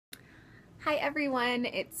Hi everyone,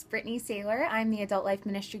 it's Brittany Saylor. I'm the Adult Life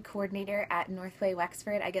Ministry Coordinator at Northway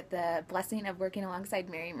Wexford. I get the blessing of working alongside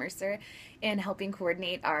Mary Mercer in helping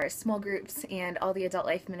coordinate our small groups and all the adult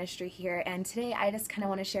life ministry here. And today I just kind of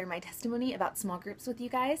want to share my testimony about small groups with you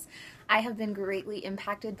guys. I have been greatly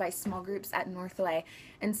impacted by small groups at Northway,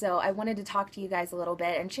 and so I wanted to talk to you guys a little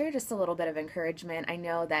bit and share just a little bit of encouragement. I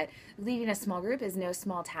know that leading a small group is no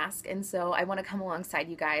small task, and so I want to come alongside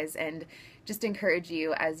you guys and just encourage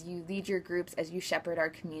you as you lead your groups, as you shepherd our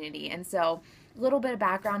community. And so a little bit of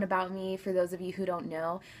background about me for those of you who don't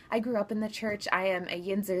know. I grew up in the church. I am a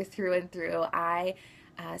Yinzer through and through. I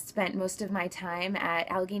spent most of my time at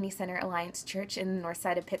Allegheny Center Alliance Church in the north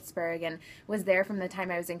side of Pittsburgh and was there from the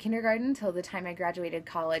time I was in kindergarten till the time I graduated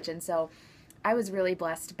college. And so I was really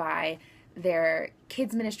blessed by their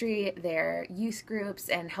kids ministry, their youth groups,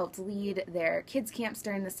 and helped lead their kids camps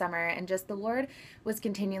during the summer. And just the Lord was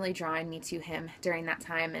continually drawing me to him during that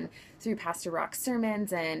time, and through Pastor Rock's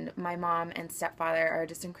sermons. And my mom and stepfather are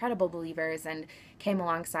just incredible believers and came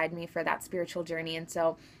alongside me for that spiritual journey. And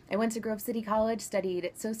so I went to Grove City College,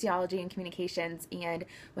 studied sociology and communications, and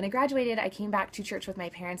when I graduated, I came back to church with my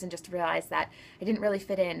parents and just realized that I didn't really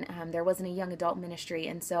fit in. There wasn't a young adult ministry,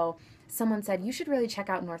 and so someone said, you should really check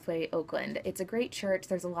out Northway Oakland. It's a great church.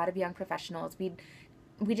 There's a lot of young professionals.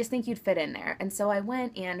 We just think you'd fit in there. And so I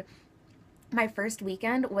went, and my first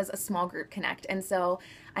weekend was a small group connect. And so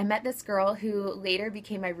I met this girl who later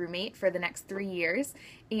became my roommate for the next 3 years.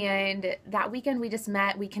 And that weekend we just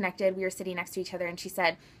met, we connected, we were sitting next to each other, and she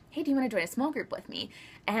said, hey, do you want to join a small group with me?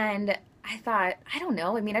 And I thought, I don't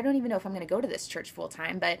know. I mean, I don't even know if I'm going to go to this church full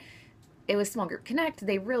time, but it was Small Group Connect.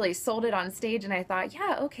 They really sold it on stage, and I thought,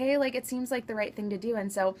 yeah, okay, like it seems like the right thing to do.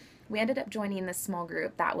 And so we ended up joining this small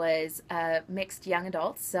group that was mixed young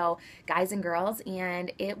adults, so guys and girls,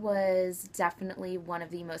 and it was definitely one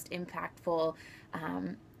of the most impactful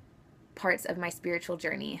parts of my spiritual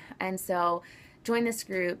journey. And so joined this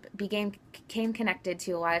group, became connected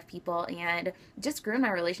to a lot of people, and just grew in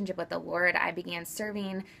my relationship with the Lord. I began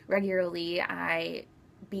serving regularly. I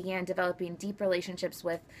began developing deep relationships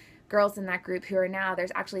with girls in that group who are now,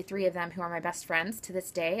 there's actually 3 of them who are my best friends to this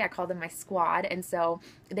day. I call them my squad, and so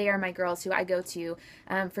they are my girls who I go to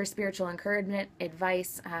for spiritual encouragement,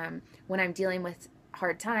 advice. When I'm dealing with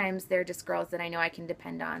hard times, they're just girls that I know I can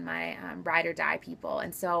depend on, my ride or die people.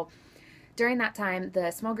 And so during that time, the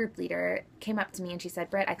small group leader came up to me and she said,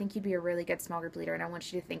 Britt, I think you'd be a really good small group leader, and I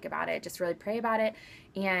want you to think about it. Just really pray about it.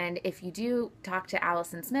 And if you do, talk to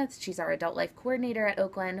Allison Smith. She's our adult life coordinator at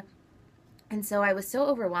Oakland. And so I was so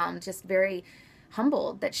overwhelmed, just very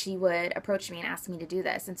humbled that she would approach me and ask me to do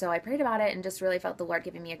this. And so I prayed about it and just really felt the Lord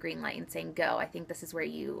giving me a green light and saying, go, I think this is where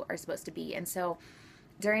you are supposed to be. And so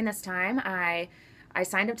during this time, I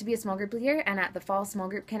signed up to be a small group leader, and at the Fall Small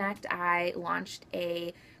Group Connect, I launched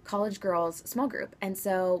a college girls small group. And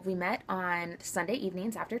so we met on Sunday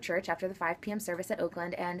evenings after church, after the 5 p.m. service at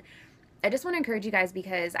Oakland. And I just want to encourage you guys,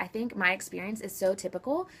 because I think my experience is so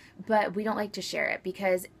typical, but we don't like to share it,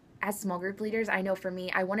 because as small group leaders, I know for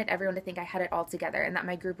me, I wanted everyone to think I had it all together and that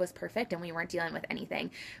my group was perfect and we weren't dealing with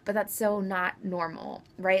anything. But that's so not normal,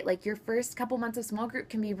 right? Like your first couple months of small group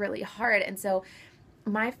can be really hard. And so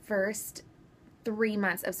my first 3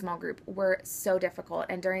 months of small group were so difficult.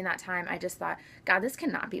 And during that time, I just thought, God, this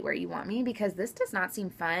cannot be where you want me, because this does not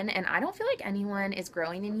seem fun. And I don't feel like anyone is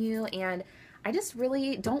growing in you. And I just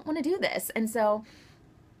really don't want to do this. And so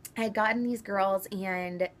I had gotten these girls,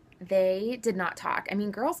 and they did not talk. I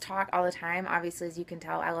mean, girls talk all the time. Obviously, as you can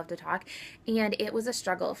tell, I love to talk. And it was a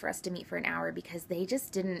struggle for us to meet for an hour, because they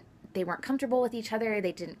just they weren't comfortable with each other.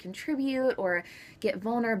 They didn't contribute or get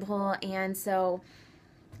vulnerable. And so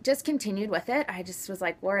just continued with it. I just was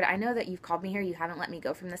like, Lord, I know that you've called me here. You haven't let me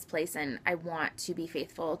go from this place, and I want to be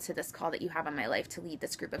faithful to this call that you have on my life to lead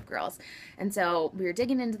this group of girls. And so we were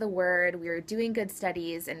digging into the Word. We were doing good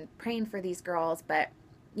studies and praying for these girls, but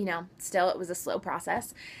still it was a slow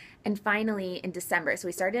process. And finally in December, so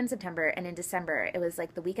we started in September, and in December, it was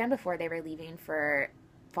like the weekend before they were leaving for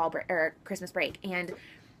fall break or Christmas break. And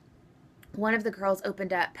one of the girls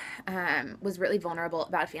opened up, was really vulnerable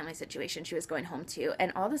about a family situation she was going home to.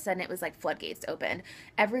 And all of a sudden it was like floodgates opened.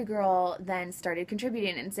 Every girl then started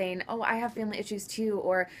contributing and saying, oh, I have family issues too,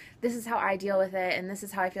 or this is how I deal with it, and this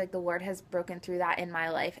is how I feel like the Lord has broken through that in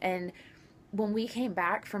my life. And when we came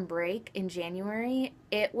back from break in January,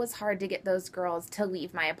 it was hard to get those girls to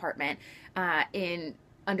leave my apartment in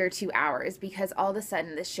under 2 hours, because all of a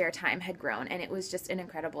sudden this share time had grown, and it was just an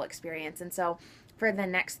incredible experience. And so for the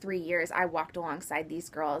next 3 years, I walked alongside these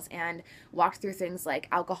girls and walked through things like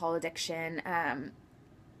alcohol addiction,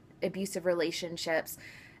 abusive relationships,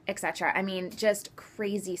 etc. I mean, just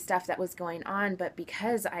crazy stuff that was going on. But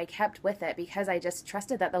because I kept with it, because I just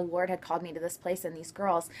trusted that the Lord had called me to this place and these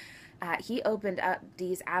girls, He opened up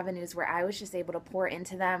these avenues where I was just able to pour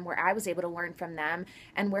into them, where I was able to learn from them,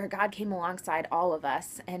 and where God came alongside all of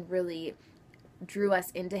us and really drew us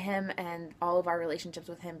into Him, and all of our relationships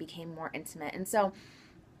with Him became more intimate. And so,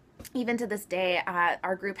 even to this day,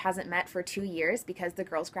 our group hasn't met for 2 years because the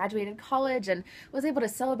girls graduated college and was able to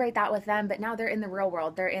celebrate that with them. But now they're in the real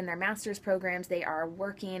world. They're in their master's programs. They are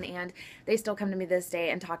working, and they still come to me this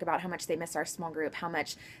day and talk about how much they miss our small group, how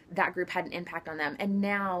much that group had an impact on them. And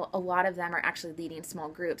now a lot of them are actually leading small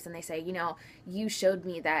groups, and they say, you know, you showed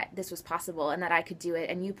me that this was possible and that I could do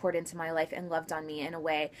it, and you poured into my life and loved on me in a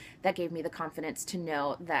way that gave me the confidence to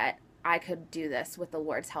know that I could do this with the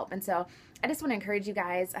Lord's help. And so I just want to encourage you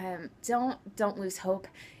guys, don't lose hope.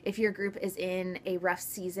 If your group is in a rough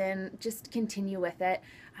season, just continue with it.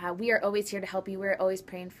 We are always here to help you. We're always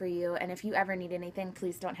praying for you. And if you ever need anything,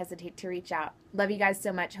 please don't hesitate to reach out. Love you guys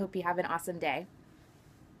so much. Hope you have an awesome day.